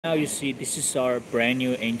Now you see this is our brand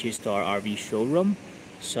new njstar RV showroom.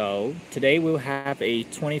 So today we'll have a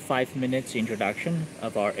 25 minutes introduction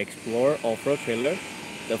of our Explorer off-road trailer,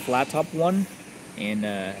 the flat top one. And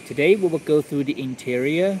today we will go through the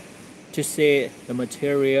interior to see the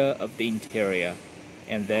material of the interior.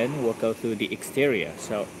 And then we'll go through the exterior.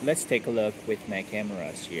 So let's take a look with my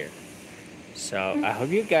cameras here. So I hope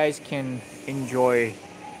you guys can enjoy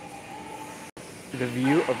the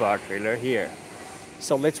view of our trailer here.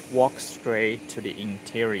 So let's walk straight to the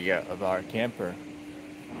interior of our camper.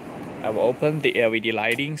 I will open the LED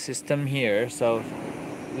lighting system here. So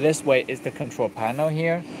this way is the control panel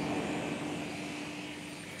here.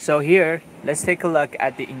 So here, let's take a look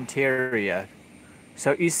at the interior.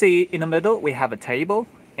 So you see in the middle, we have a table,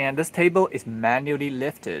 and this table is manually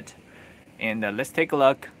lifted. And let's take a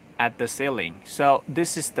look at the ceiling. So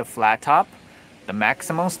this is the flat top. The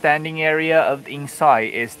maximum standing area of the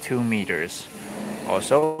inside is 2 meters.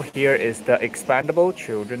 Also, here is the expandable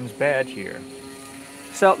children's bed here.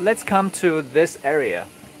 So let's come to this area.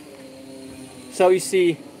 So you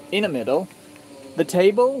see in the middle, the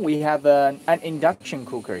table, we have an induction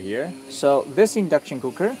cooker here. So this induction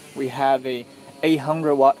cooker, we have a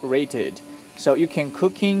 800 watt rated. So you can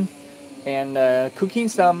cooking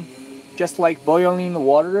some, just like boiling the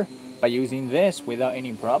water by using this without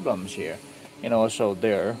any problems here. And also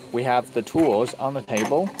there, we have the tools on the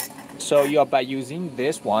table. So by using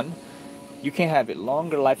this one, you can have a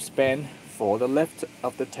longer lifespan for the lift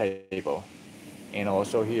of the table. And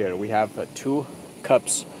also here we have a two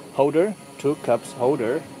cups holder.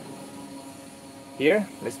 Here,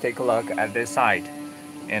 let's take a look at this side.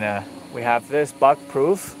 And we have this bug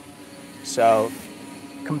proof. So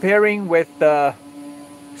comparing with the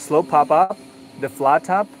slow pop-up, the flat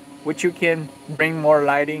top, which you can bring more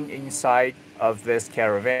lighting inside of this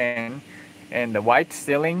caravan, and the white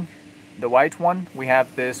ceiling, the white one, we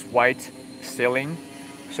have this white ceiling.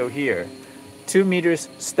 So here, 2 meters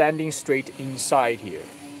standing straight inside here.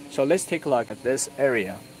 So let's take a look at this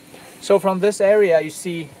area. So from this area, you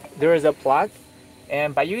see there is a plug,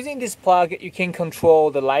 and by using this plug, you can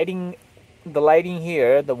control the lighting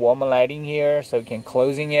here, the warmer lighting here. So you can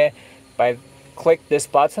closing it by click this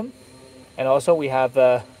button, and also we have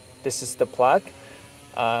this is the plug.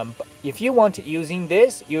 If you want using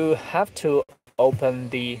this, you have to open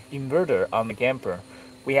the inverter on the camper.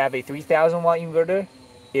 We have a 3000 watt inverter.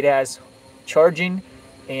 It has charging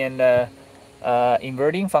and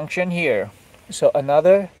inverting function here. So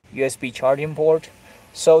another USB charging port.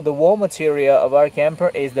 So the wall material of our camper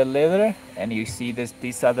is the leather, and you see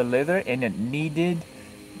these are the leather, and the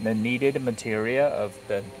needed material of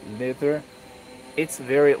the leather. It's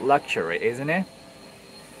very luxury, isn't it?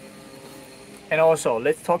 And also,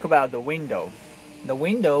 let's talk about the window. The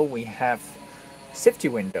window, we have safety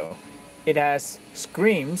window. It has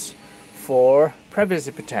screens for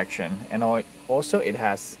privacy protection, and also it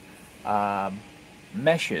has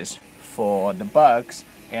meshes for the bugs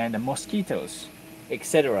and the mosquitoes,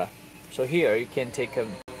 etc. So here you can take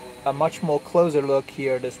a much more closer look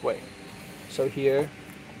here this way. So here,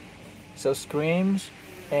 so screens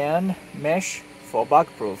and mesh for bug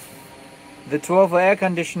proof. The 12 air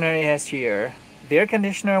conditioner it has here. The air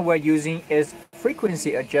conditioner we're using is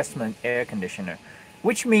frequency adjustment air conditioner,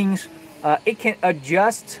 which means it can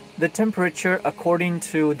adjust the temperature according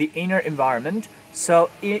to the inner environment, so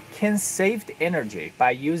it can save the energy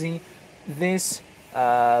by using this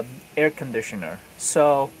air conditioner.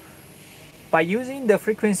 So by using the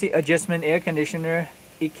frequency adjustment air conditioner,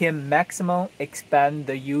 it can maximum expand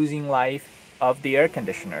the using life of the air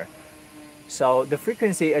conditioner. So the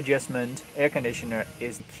frequency adjustment air conditioner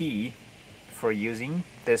is key for using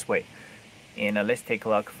this way. And let's take a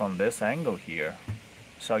look from this angle here.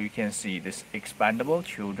 So you can see this expandable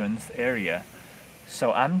children's area.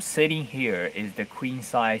 So I'm sitting here is the queen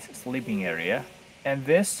size sleeping area, and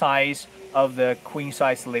this size of the queen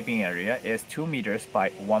size sleeping area is 2 meters by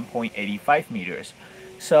 1.85 meters.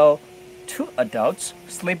 So 2 adults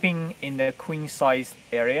sleeping in the queen size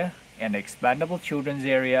area and expandable children's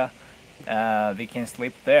area, they can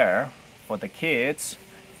sleep there for the kids,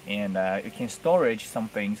 and you can storage some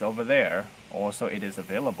things over there. Also, it is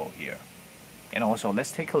available here. And also,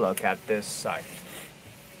 let's take a look at this side.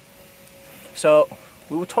 So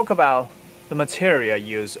we will talk about the material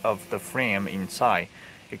use of the frame inside.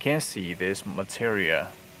 You can see this material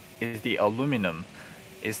is the aluminum.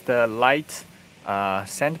 It's the light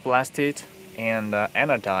sandblasted and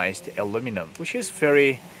anodized aluminum, which is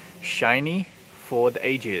very shiny for the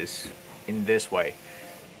edges in this way.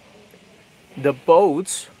 The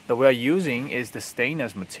bolts that we are using is the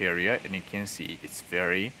stainless material, and you can see it's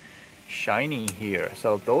very shiny here.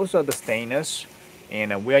 So those are the stainless,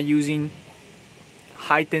 and we are using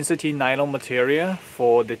high density nylon material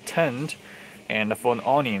for the tent and for an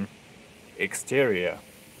awning exterior.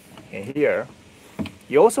 And here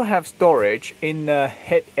you also have storage in the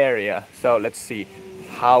head area. So let's see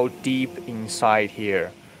how deep inside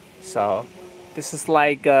here. So this is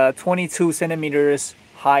like 22 centimeters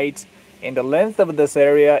height, and the length of this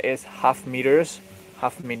area is half meter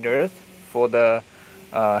for the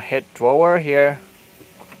head drawer here.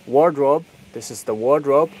 Wardrobe, this is the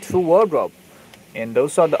wardrobe, 2 wardrobe, and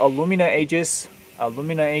those are the aluminum edges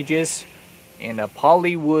in a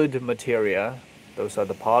polywood material. Those are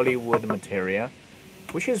the polywood material,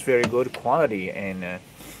 which is very good quality.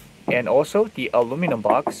 And also the aluminum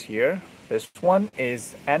box here. This one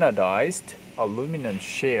is anodized aluminum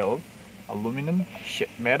shell, aluminum sheet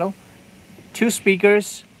metal. 2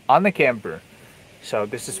 speakers on the camper. So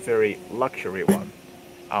this is very luxury one.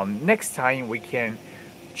 Next time we can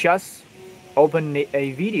just open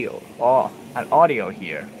a video or an audio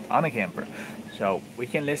here on the camper, so we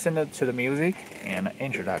can listen to the music and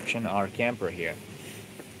introduction our camper here.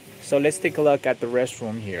 So let's take a look at the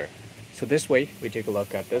restroom here. So this way we take a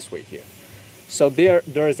look at this way here. So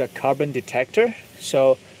there is a carbon detector.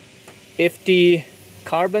 So if the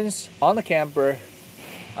carbons on the camper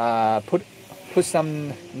put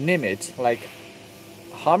some limit, like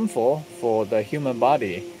harmful for the human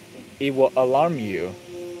body, it will alarm you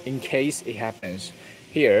in case it happens.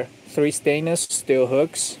 Here, 3 stainless steel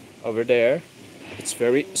hooks over there. It's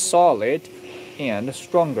very solid and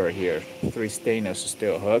stronger here. 3 stainless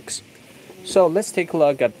steel hooks. So let's take a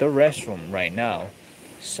look at the restroom right now.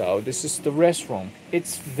 So this is the restroom.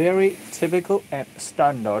 It's very typical and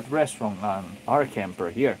standard restroom on our camper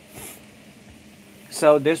here.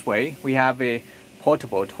 So this way we have a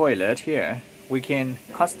portable toilet here. We can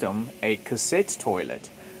custom a cassette toilet.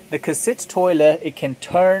 The cassette toilet, it can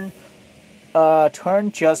turn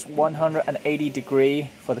just 180 degree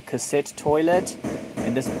for the cassette toilet.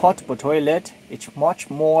 And this portable toilet, it's much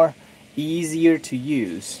more easier to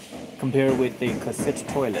use compared with the cassette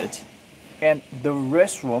toilet. And the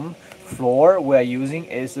restroom floor we're using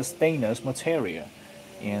is the stainless material.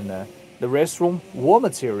 And the restroom wall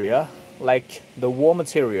material, like the wall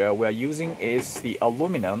material we're using, is the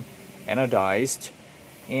aluminum anodized.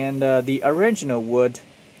 And the original wood,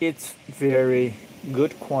 it's very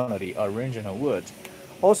good quality original wood.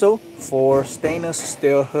 Also for stainless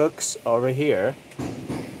steel hooks over here.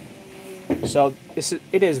 So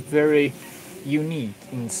it is very unique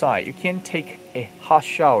inside. You can take a hot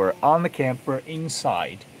shower on the camper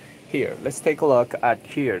inside. Here, let's take a look at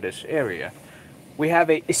here, this area. We have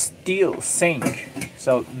a steel sink.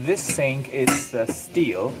 So this sink is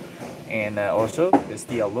steel, and also it's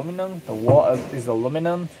the aluminum. The wall is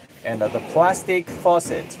aluminum, and the plastic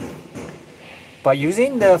faucet. By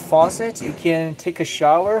using the faucet, you can take a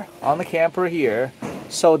shower on the camper here.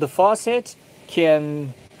 So the faucet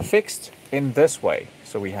can fixed in this way.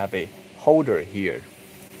 So we have a holder here.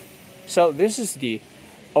 So this is the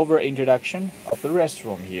over introduction of the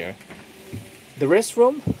restroom here. The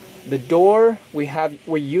restroom, the door,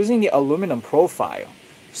 we're using the aluminum profile.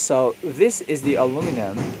 So this is the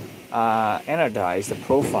aluminum anodized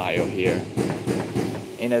profile here.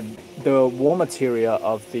 And the wall material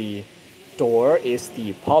of the door is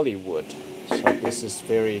the polywood. So this is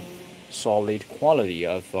very solid quality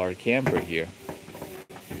of our camper here.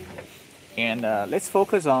 And let's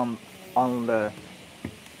focus on the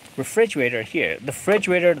refrigerator here. The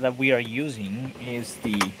refrigerator that we are using is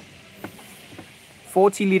the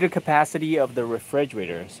 40-liter capacity of the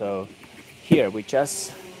refrigerator. So here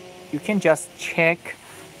you can just check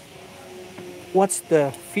what's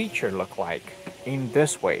the feature look like in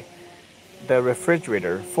this way. The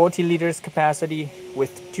refrigerator, 40 liters capacity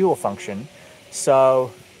with dual function.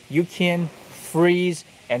 So you can freeze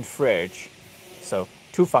and fridge. So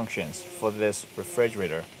 2 functions for this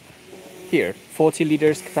refrigerator. Here, 40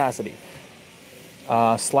 liters capacity.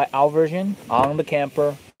 Slide out version on the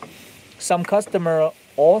camper. Some customer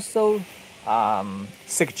also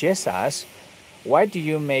suggest us, why do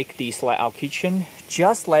you make the slide out kitchen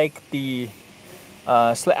just like the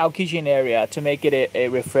slide out kitchen area to make it a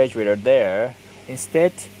refrigerator there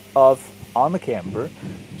instead of on the camper?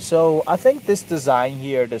 So I think this design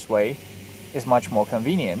here this way is much more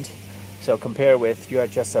convenient. So compare with you are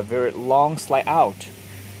just a very long slide out.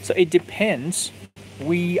 So it depends.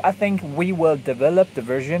 I think we will develop the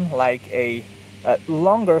version like a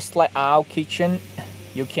longer slide out kitchen.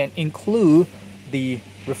 You can include the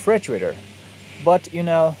refrigerator. But you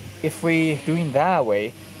know, if we doing that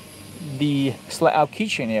way, the slide out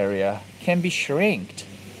kitchen area can be shrinked.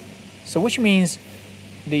 So which means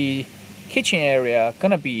the kitchen area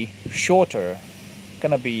gonna be shorter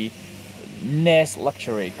gonna be less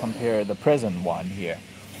luxury compared to the present one here.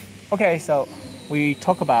 Okay, so we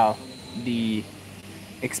talk about the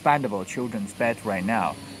expandable children's bed right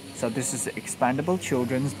now. So this is expandable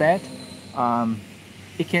children's bed.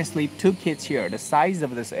 It can sleep 2 kids here. The size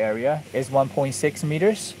of this area is 1.6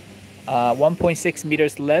 meters, 1.6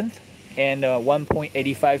 meters length, and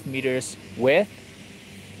 1.85 meters width.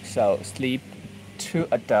 So sleep 2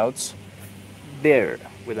 adults there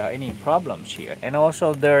without any problems here. And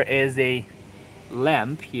also there is a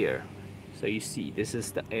lamp here. So you see this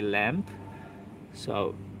is a lamp.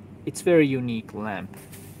 So it's very unique lamp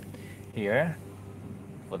here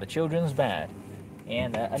for the children's bed.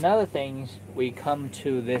 And another thing, we come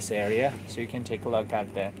to this area, so you can take a look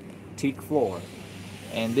at the teak floor.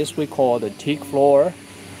 And this we call the teak floor.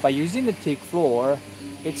 By using the teak floor,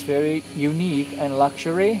 it's very unique and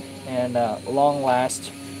luxury and long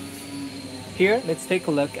last. Here, let's take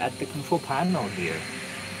a look at the control panel here.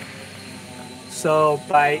 So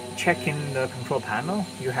by checking the control panel,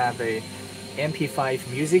 you have a MP5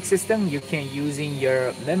 music system. You can using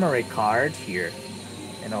your memory card here.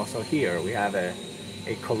 And also here we have a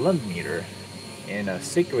column meter and a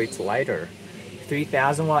cigarette lighter,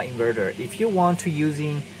 3000 watt inverter. If you want to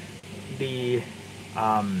using the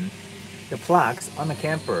plugs on the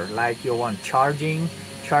camper, like you want charging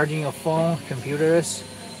your phone, computers,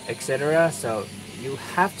 etc. So you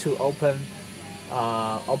have to open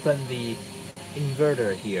the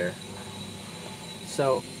inverter here.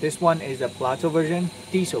 So this one is a plateau version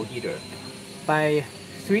diesel heater. By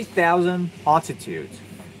 3000 altitude,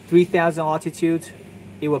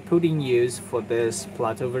 it will put in use for this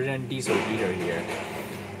plateau version diesel heater here.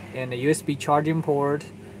 And the USB charging port,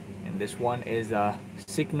 and this one is a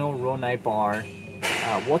signal roll night bar,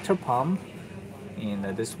 water pump, and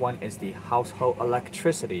this one is the household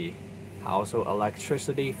electricity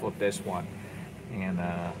for this one. And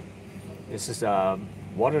this is a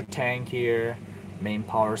water tank here, main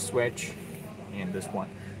power switch, and this one.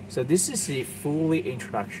 So this is the fully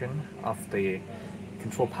introduction of the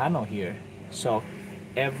control panel here. So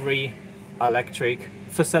every electric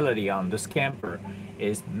facility on this camper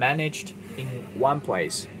is managed in one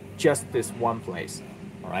place, just this one place.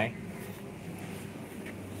 All right.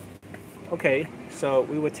 Okay, so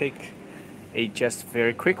we will take a just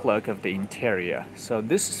very quick look of the interior. So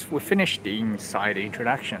we finished the inside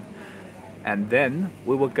introduction, and then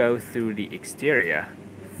we will go through the exterior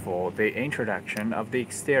for the introduction of the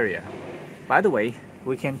exterior. By the way,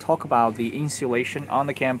 we can talk about the insulation on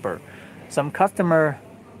the camper. Some customer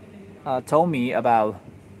told me about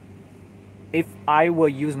if I will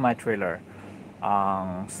use my trailer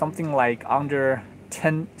something like under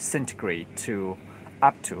 10 centigrade to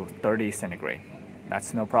up to 30 centigrade.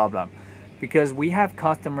 That's no problem, because we have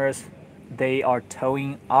customers, they are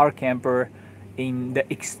towing our camper in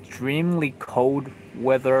the extremely cold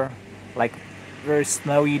weather, like very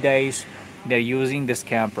snowy days. They're using this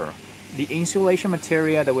camper. The insulation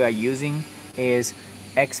material that we are using is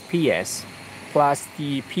XPS plus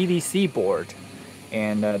the PVC board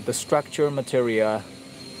and the structure material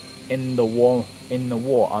in the wall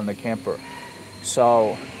on the camper.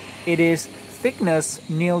 So it is thickness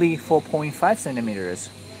nearly 4.5 centimeters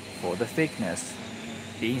for the thickness,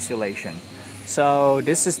 the insulation. So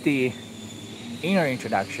this is the inner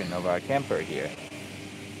introduction of our camper here.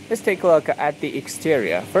 Let's take a look at the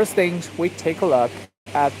exterior. First things, we take a look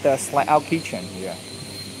at the slide out kitchen here.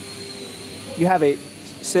 You have a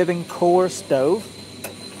 7-core stove.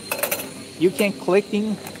 You can click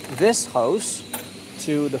in this hose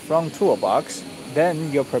to the front toolbox,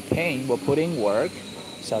 then your propane will put in work,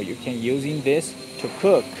 so you can using this to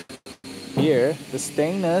cook. Here, the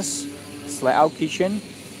stainless slide out kitchen,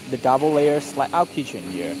 the double layer slide out kitchen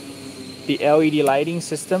here. The LED lighting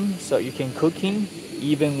system, so you can cooking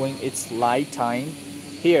even when it's light time.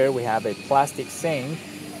 Here we have a plastic sink,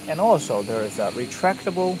 and also there is a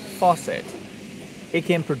retractable faucet. It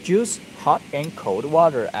can produce hot and cold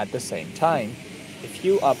water at the same time. If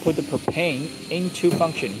you put the propane into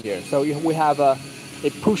function here, so we have a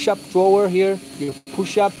push-up drawer here. You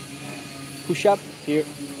push up here.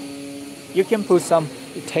 You can put some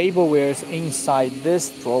tablewares inside this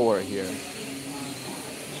drawer here.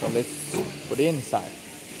 So let's put it inside.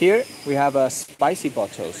 Here we have spicy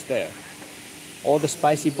bottles there. All the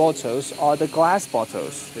spicy bottles are the glass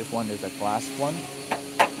bottles. This one is a glass one,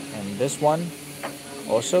 and this one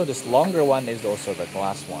also, this longer one is also the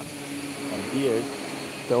glass one. And here,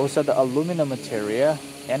 those are the aluminum material,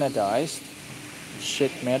 anodized,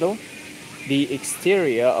 sheet metal. The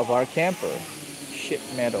exterior of our camper, sheet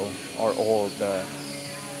metal, are all the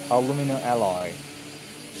aluminum alloy.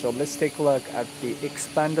 So let's take a look at the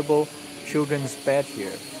expandable children's bed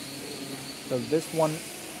here. So this one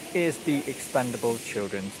is the expandable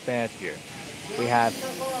children's bed here. We have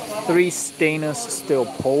 3 stainless steel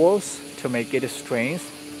poles to make it strength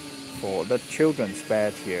for the children's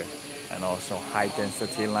bed here, and also high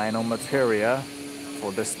density lino material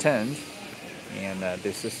for this tent. And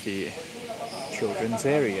this is the children's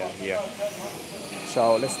area here.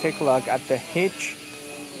 So let's take a look at the hitch.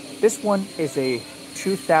 This one is a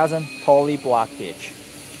 2000 poly block hitch.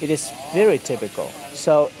 It is very typical,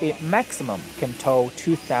 so it maximum can tow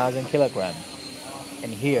 2000 kilograms.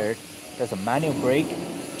 And here there's a manual brake,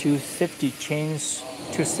 250 chains,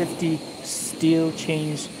 250 steel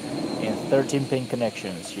chains, and 13 pin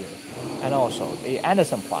connections here. And also the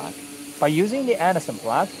Anderson plug. By using the Anderson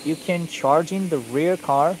plug, you can charge in the rear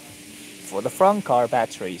car for the front car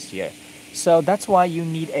batteries here. So that's why you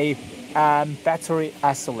need a battery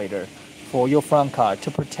isolator for your front car to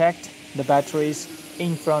protect the batteries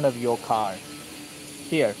in front of your car.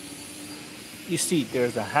 Here, you see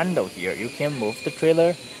there's a handle here. You can move the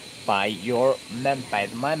trailer by the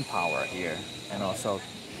manpower here. And also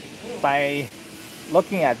by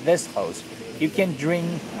looking at this hose, you can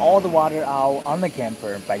drain all the water out on the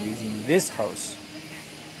camper by using this hose.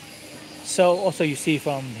 So also you see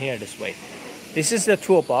from here this way. This is the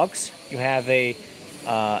toolbox. You have a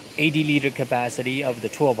 80 liter capacity of the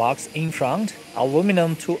toolbox in front,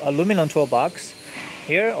 aluminum toolbox.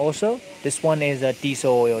 Here also, this one is a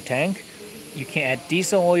diesel oil tank. You can add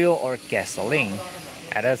diesel oil or gasoline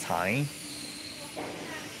at a time.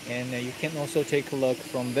 And you can also take a look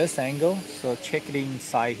from this angle. So check it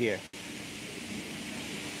inside here.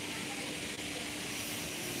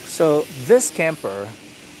 So this camper,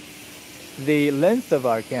 the length of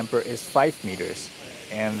our camper is 5 meters.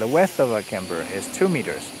 And the width of our camper is 2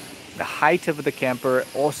 meters. The height of the camper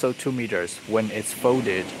also 2 meters when it's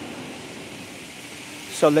folded.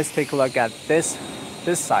 So let's take a look at this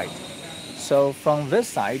side. So from this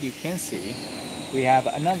side you can see we have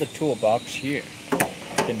another toolbox here.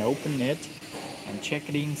 You can open it and check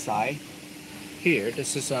it inside. Here,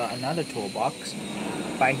 this is another toolbox.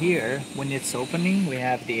 By here, when it's opening, we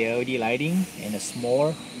have the LED lighting and a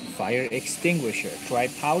small fire extinguisher, dry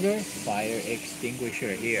powder fire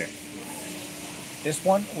extinguisher here. This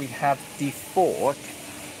one we have default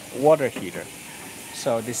water heater.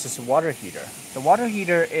 So this is water heater. The water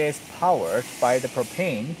heater is powered by the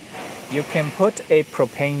propane. You can put a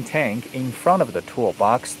propane tank in front of the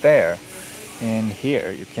toolbox there. And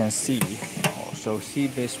here you can see, also see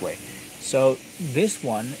this way. So this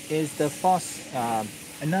one is the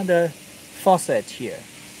another faucet here.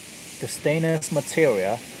 The stainless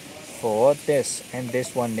material for this, and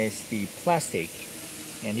this one is the plastic,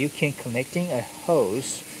 and you can connecting a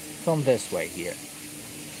hose from this way here.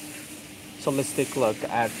 So let's take a look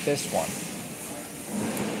at this one.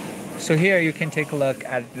 So here you can take a look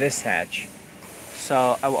at this hatch.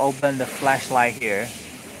 So I will open the flashlight here.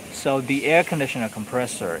 So the air conditioner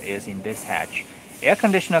compressor is in this hatch. Air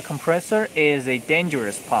conditioner compressor is a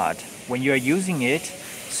dangerous part when you are using it,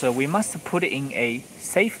 so we must put it in a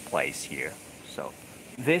safe place here. So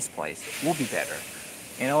this place will be better.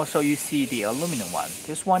 And also you see the aluminum one.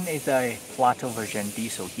 This one is a Plato version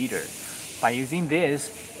diesel heater. By using this,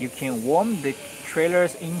 you can warm the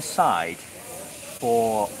trailers inside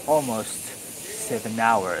for almost 7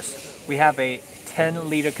 hours. We have a 10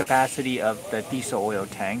 liter capacity of the diesel oil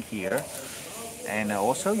tank here. And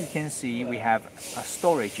also you can see we have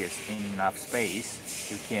storages in enough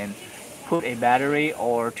space. You can put a battery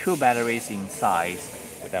or 2 batteries inside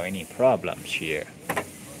without any problems here.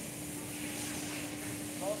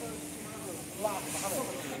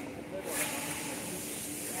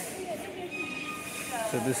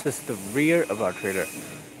 So this is the rear of our trailer.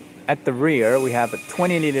 At the rear, we have a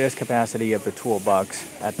 20 liters capacity of the toolbox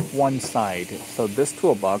at one side. So this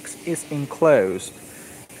toolbox is enclosed,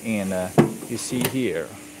 and you see here.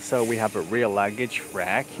 So we have a rear luggage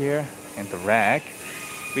rack here, and the rack,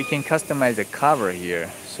 we can customize the cover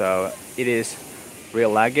here. So it is rear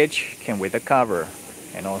luggage came with a cover,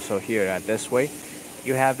 and also here at this way,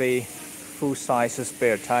 you have a full-size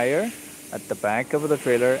spare tire at the back of the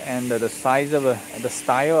trailer, and the size of the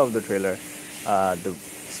style of the trailer, the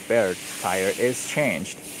spare tire is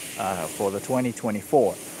changed for the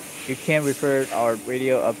 2024. You can refer our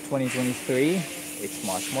video of 2023. It's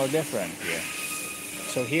much more different here.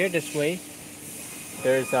 So here this way,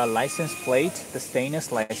 there's a license plate, the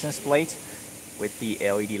stainless license plate with the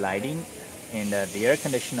LED lighting, and the air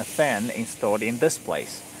conditioner fan installed in this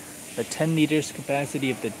place. The 10 liters capacity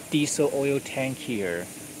of the diesel oil tank here,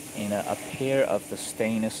 and a pair of the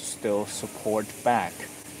stainless steel support back.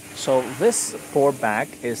 So this support back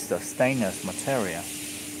is the stainless material.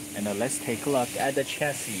 And let's take a look at the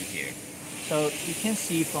chassis here. So you can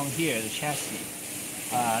see from here the chassis.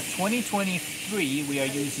 2023 we are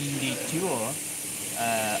using the dual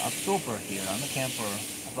absorber here on the camper.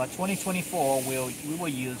 But 2024 we will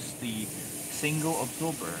use the single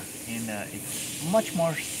absorber, and it's much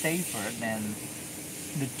more safer than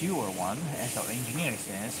the dual one, as our engineer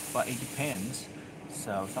says. But it depends.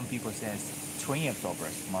 So some people says twin absorber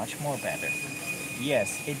is much more better.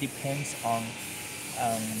 Yes, it depends on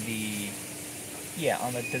the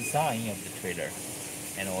design of the trailer,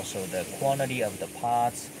 and also the quantity of the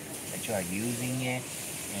parts that you are using it.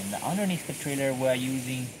 And underneath the trailer we are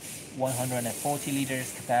using 140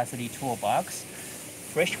 liters capacity toolbox,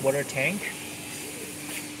 freshwater tank.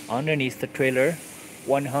 Underneath the trailer,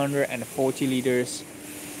 140 liters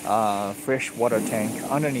freshwater tank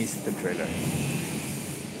underneath the trailer.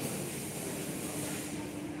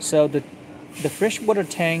 So the freshwater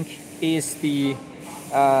tank is the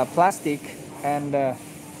plastic and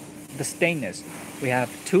the stainless. We have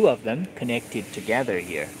two of them connected together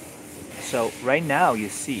here. So right now you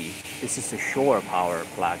see this is a shore power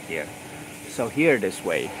plug here. So here this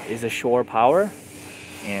way is a shore power,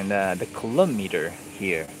 and the coulometer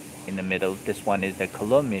here in the middle. This one is the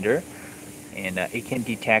coulometer, and it can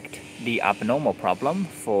detect the abnormal problem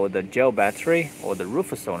for the gel battery or the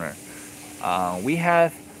roof sonar. We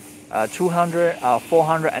have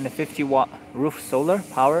 450 watt roof solar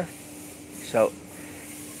power. So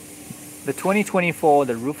the 2024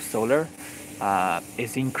 the roof solar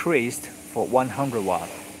is increased for 100 watt,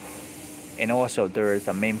 and also there is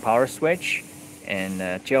a main power switch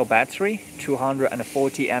and gel battery,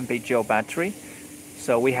 240 ampere gel battery.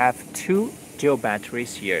 So we have two gel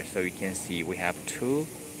batteries here. So you can see we have two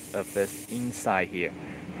of this inside here,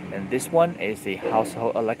 and this one is the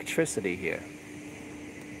household electricity here.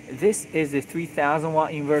 This is a 3000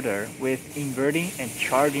 watt inverter with inverting and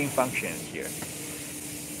charging functions here.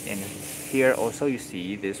 And here also you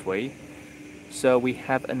see this way. So we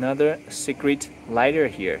have another secret lighter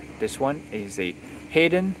here. This one is a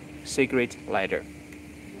hidden secret lighter.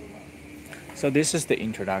 So this is the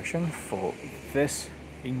introduction for this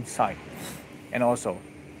inside. And also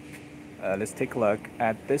let's take a look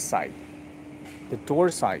at this side, the door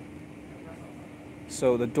side.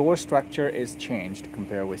 So the door structure is changed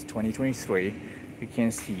compared with 2023. You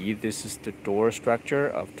can see this is the door structure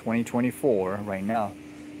of 2024 right now.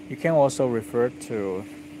 You can also refer to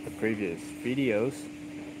the previous videos,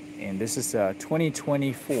 and this is a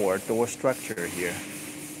 2024 door structure here.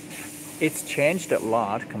 It's changed a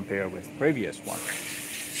lot compared with previous one.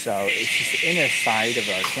 So it's the inner side of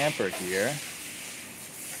our camper here.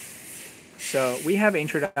 So we have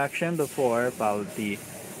introduction before about the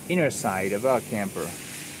inner side of our camper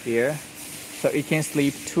here. So it can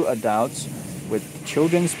sleep two adults with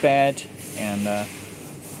children's bed and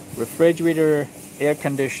refrigerator, air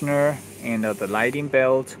conditioner, and the lighting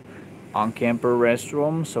belt, on camper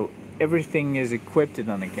restroom. So everything is equipped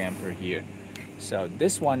on the camper here. So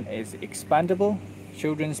this one is expandable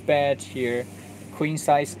children's bed here, queen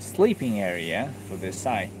size sleeping area for this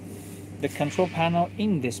side. The control panel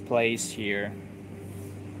in this place here.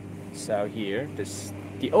 So here this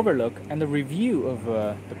the overlook and the review of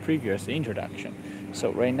the previous introduction.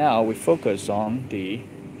 So right now we focus on the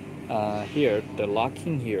here the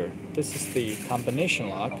locking here. This is the combination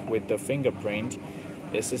lock with the fingerprint.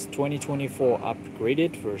 This is 2024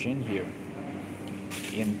 upgraded version here.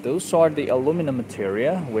 And those are the aluminum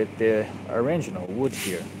material with the original wood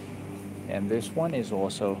here. And this one is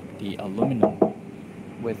also the aluminum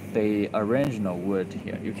with the original wood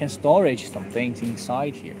here. You can storage some things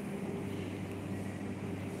inside here.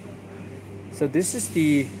 So this is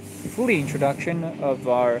the fully introduction of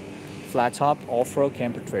our flat top off-road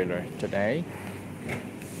camper trailer today.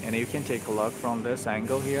 And you can take a look from this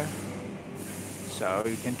angle here. So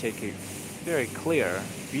you can take a very clear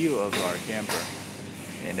view of our camper.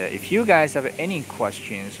 And if you guys have any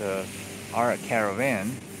questions of our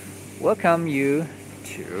caravan, welcome you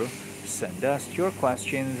to send us your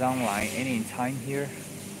questions online anytime here.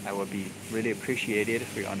 I will be really appreciated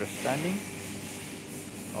for your understanding.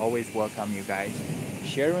 Always welcome you guys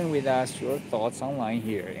sharing with us your thoughts online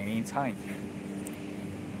here anytime.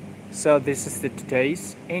 So this is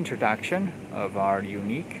today's introduction of our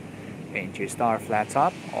unique njstar flat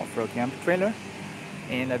top off-road camper trailer,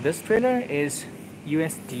 and this trailer is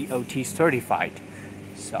USDOT certified.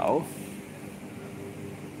 So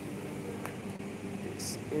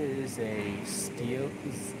this is a steel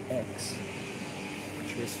X,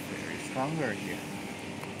 which is very stronger here.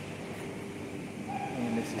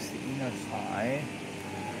 And this is the inner side.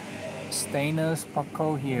 Stainless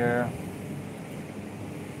buckle here.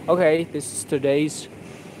 Okay, this is today's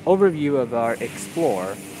overview of our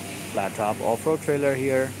Explorer laptop off-road trailer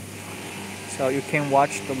here. So you can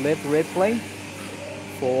watch the live replay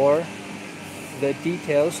for the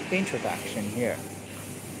details introduction here.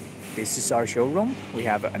 This is our showroom. We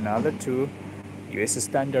have another 2 US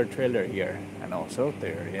standard trailer here, and also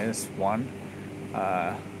there is one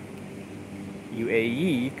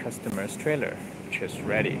UAE customers trailer which is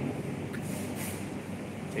ready.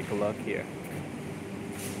 Take a look here.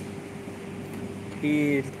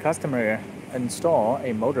 The customer install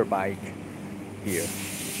a motorbike here,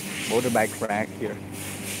 motorbike rack here.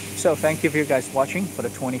 So thank you for you guys watching for the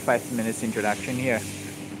 25 minutes introduction here.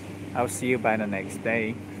 I'll see you by the next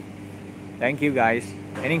day. Thank you guys.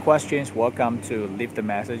 Any questions, welcome to leave the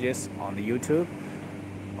messages on the YouTube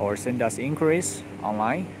or send us inquiries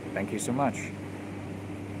online. Thank you so much.